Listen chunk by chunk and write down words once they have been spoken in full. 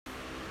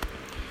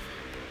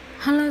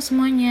Halo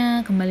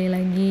semuanya, kembali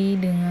lagi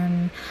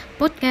dengan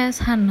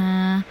podcast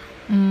Hana.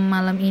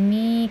 Malam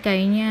ini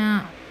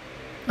kayaknya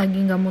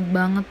lagi gak mood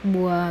banget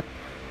buat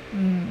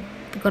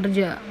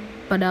kerja,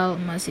 padahal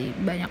masih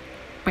banyak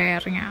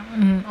PR-nya.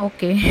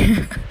 Oke.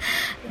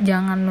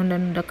 Jangan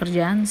nunda-nunda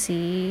kerjaan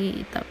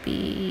sih,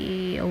 tapi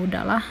ya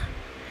udahlah.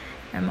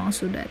 Memang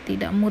sudah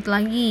tidak mood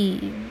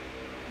lagi.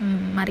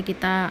 Mari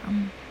kita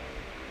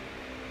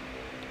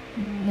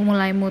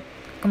mulai mood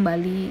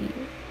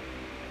kembali.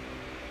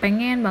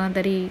 Pengen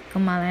banget dari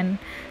kemarin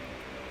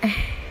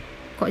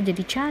kok jadi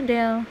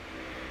cadel.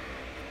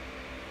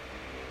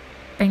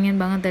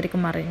 Pengen banget dari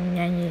kemarin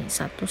nyanyi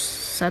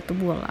satu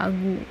buah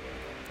lagu.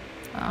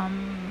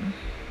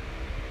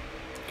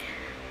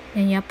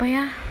 Nyanyi apa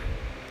ya?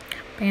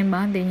 Pengen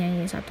banget deh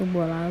nyanyi satu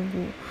buah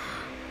lagu.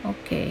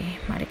 Oke,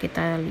 mari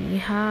kita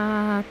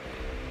lihat.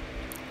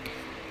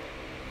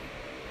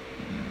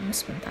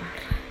 Sebentar.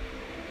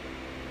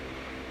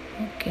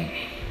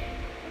 Oke.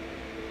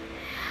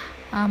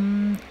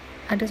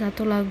 Ada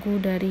satu lagu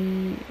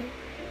dari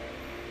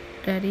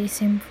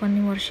Symphony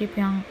Worship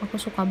yang aku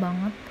suka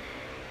banget.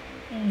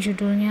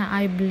 Judulnya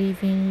I Believe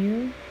in You.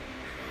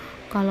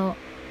 Kalau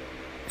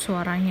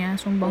suaranya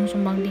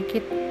sumbang-sumbang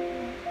dikit,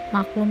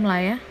 maklum lah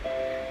ya.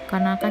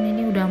 Karena kan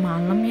ini udah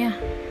malam ya.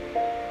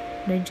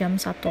 Udah jam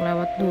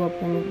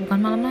 1:20. Bukan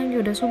malam lagi,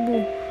 udah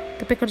subuh.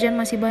 Tapi kerjaan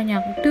masih banyak.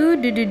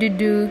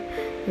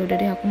 Yaudah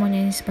deh, aku mau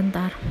nyanyi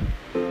sebentar.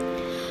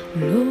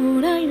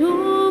 Lord, I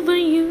over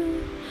you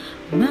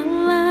my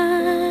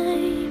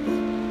life,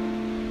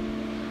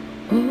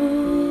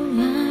 all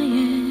I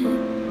am,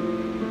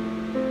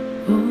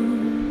 all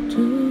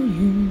to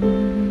you.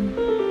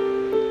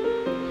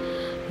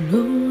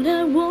 Lord,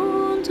 I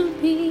want to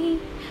be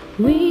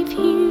with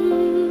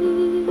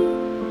you.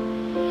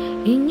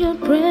 In your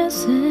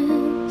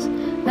presence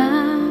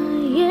I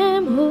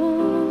am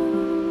whole.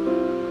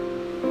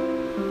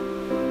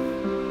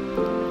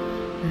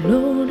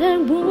 Lord,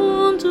 I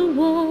want to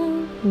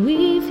walk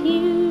with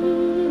you.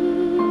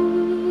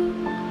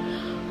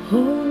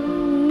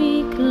 Hold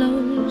me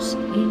close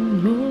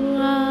in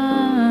your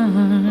arms.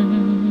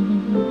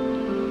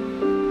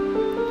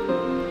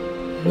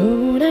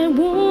 Lord, I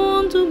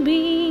want to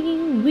be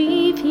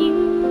with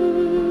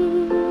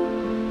you.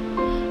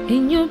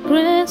 In your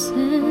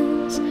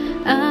presence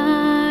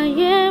I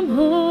am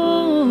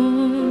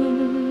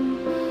home.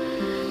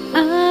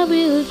 I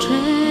will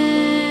trust